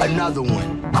 Another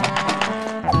one.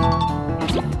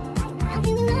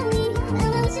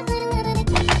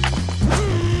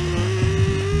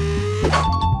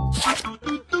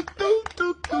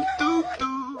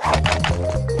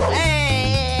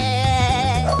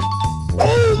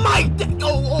 Oh my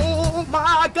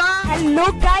god! Hello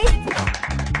guys!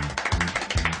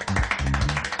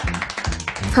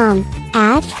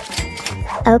 Add?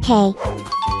 Okay.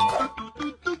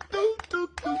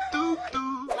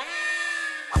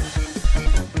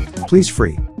 Please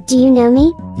free. Do you know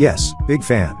me? Yes, big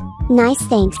fan. Nice,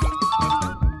 thanks.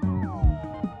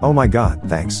 Oh my god,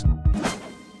 thanks.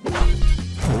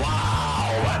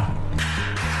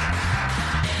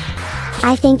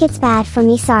 I think it's bad for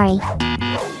me, sorry.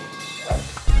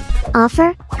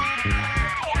 Offer?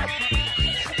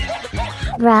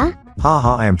 Bruh?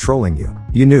 Haha, I am trolling you.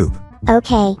 You noob.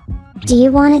 Okay. Do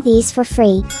you want these for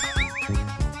free?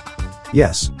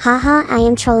 Yes. Haha, I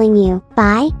am trolling you.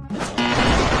 Bye?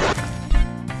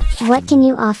 What can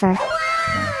you offer?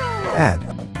 Add.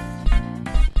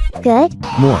 Good?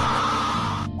 More.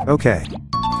 Okay.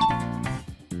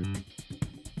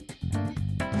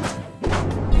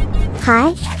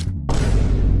 Hi?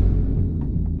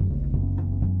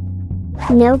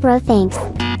 No bro, thanks.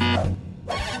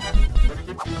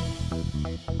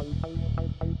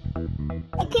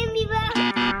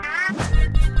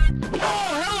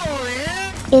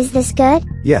 Is this good?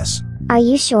 Yes. Are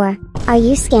you sure? Are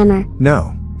you scammer?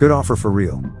 No. Good offer for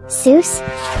real. Seuss?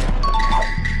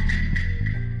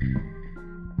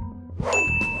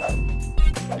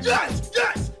 Yes,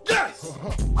 yes, yes!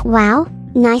 Wow,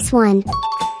 nice one.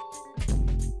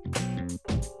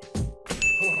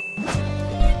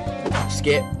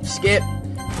 Skip, skip.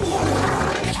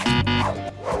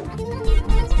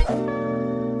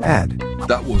 Add.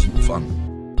 That wasn't fun.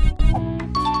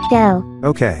 Go.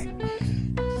 Okay.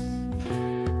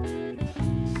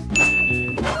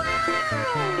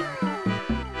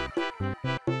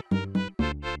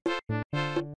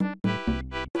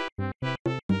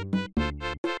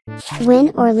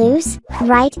 Win or lose?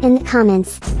 Write in the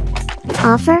comments.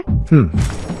 Offer?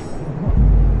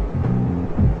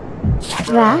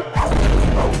 Bruh?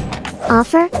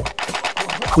 Offer?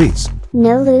 Please.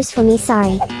 No lose for me,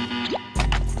 sorry.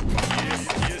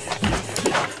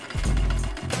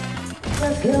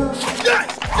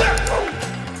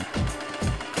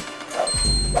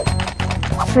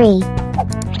 Free.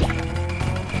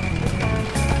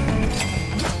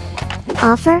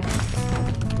 Offer?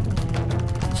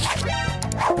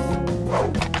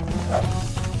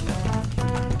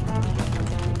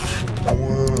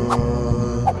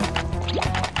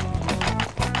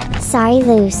 Sorry,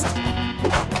 lose.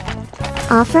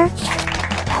 Offer?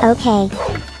 Okay.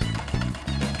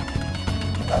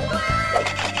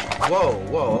 Whoa,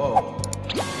 whoa, whoa.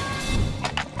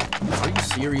 Are you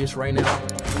serious right now?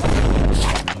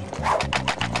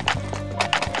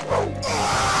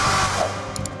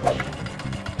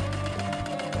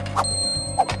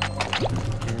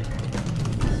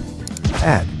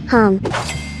 Add.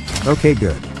 Okay,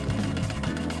 good.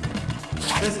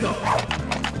 Let's go.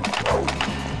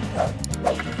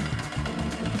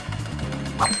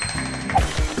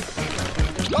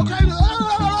 Go crazy!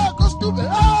 Oh, go stupid!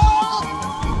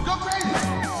 Oh, go crazy!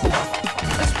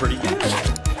 That's pretty good.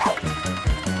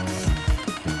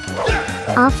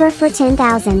 Offer for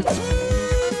 10,000.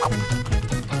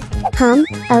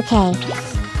 Okay.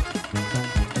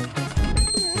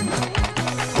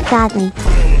 Godly.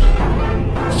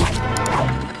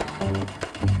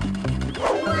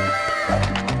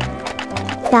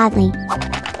 Godly.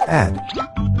 Add.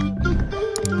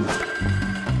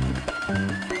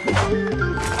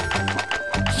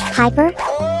 Hyper?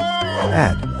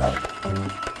 Add.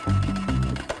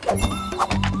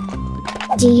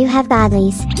 Do you have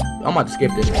godlies? I'm about to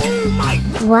skip this.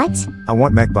 What? I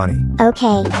want Mech Bunny.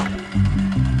 Okay.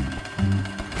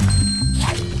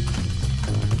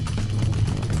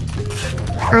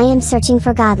 I am searching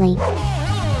for godly.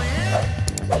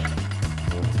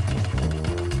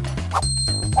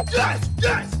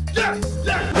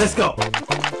 Let's go.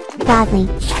 Godly.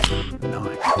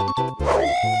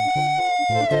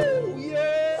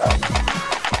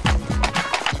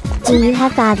 Do you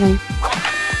have godly?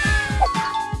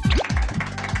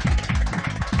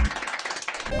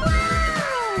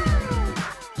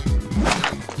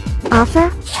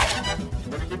 Offer?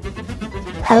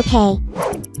 Okay.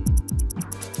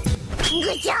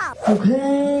 Good job!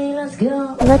 Okay, let's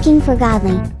go. Looking for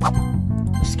godly.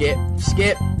 Skip.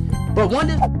 But one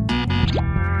is.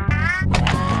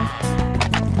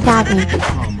 Godly.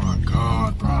 Oh my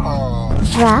god, bro.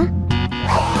 Bruh?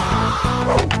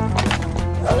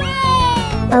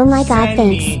 Oh my god,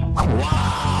 thanks.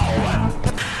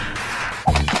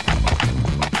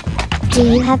 Do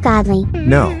you have godly?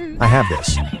 No, I have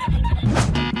this.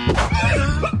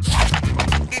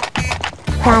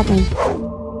 Godly.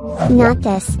 Not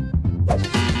this.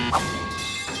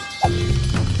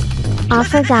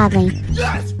 Offer godly.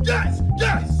 Yes!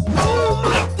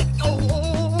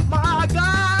 Oh my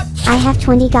god! I have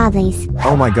 20 godlies.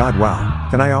 Oh my god, wow.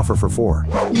 Can I offer for 4?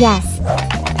 Yes.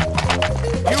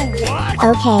 You what?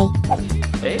 Okay.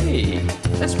 Hey,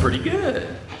 that's pretty good.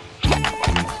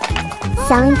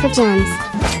 Selling for gems.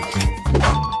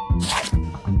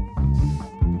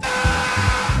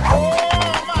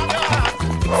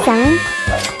 Selling?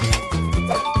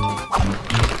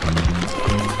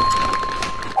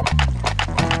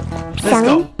 Let's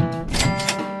Selling?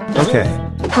 go. Okay.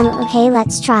 Okay,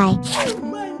 let's try.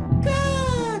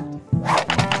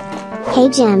 Hey,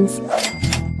 gems.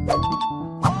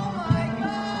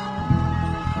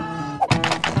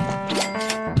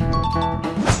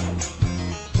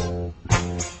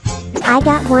 I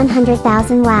got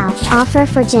 100,000. Wow. Offer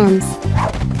for gems.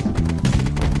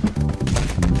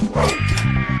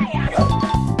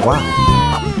 Wow.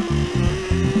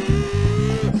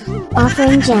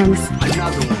 Offering gems.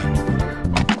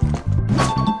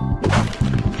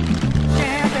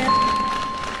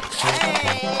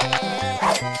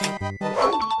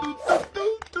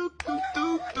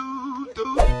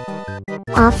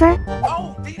 Offer?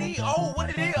 Oh, DD. Oh, what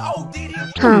it is? Oh, DD.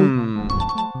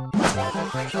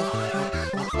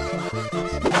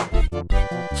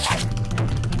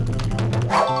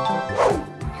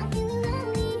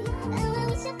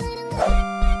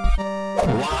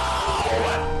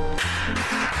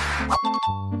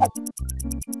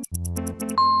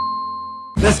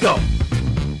 Let's go.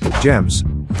 Gems.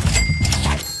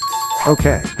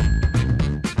 Okay.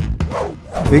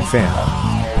 Big fan.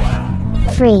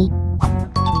 Free.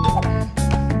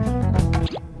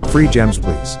 Free gems,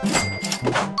 please.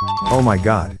 Oh my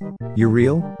god. You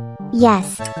real?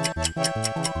 Yes.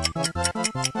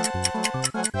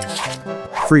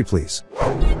 Free, please.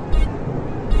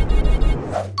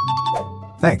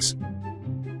 Thanks.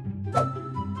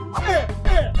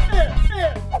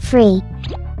 Free.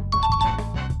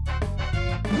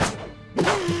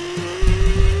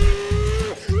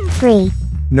 Free.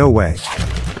 No way.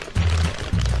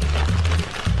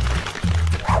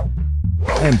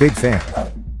 I am big fan.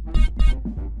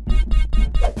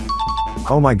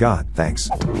 Oh my god, thanks.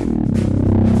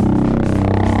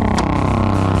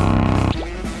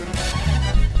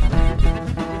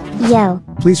 Yo.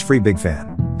 Please free big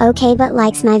fan. Okay, but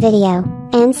likes my video.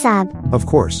 And sub. Of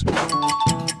course.